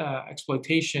intelligence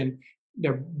exploitation.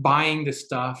 They're buying the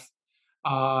stuff.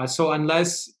 So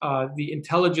unless the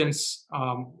intelligence,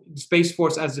 the Space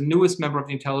Force as the newest member of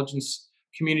the intelligence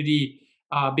community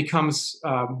becomes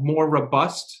more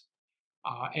robust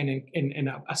and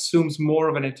assumes more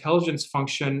of an intelligence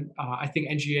function, I think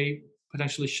NGA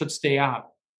potentially should stay out.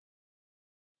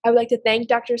 I would like to thank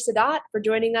Dr. Sadat for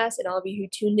joining us and all of you who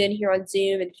tuned in here on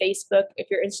Zoom and Facebook. If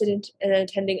you're interested in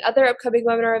attending other upcoming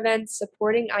webinar events,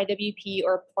 supporting IWP,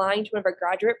 or applying to one of our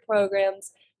graduate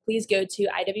programs, please go to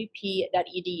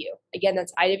iwp.edu. Again,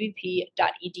 that's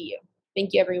iwp.edu.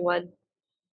 Thank you, everyone.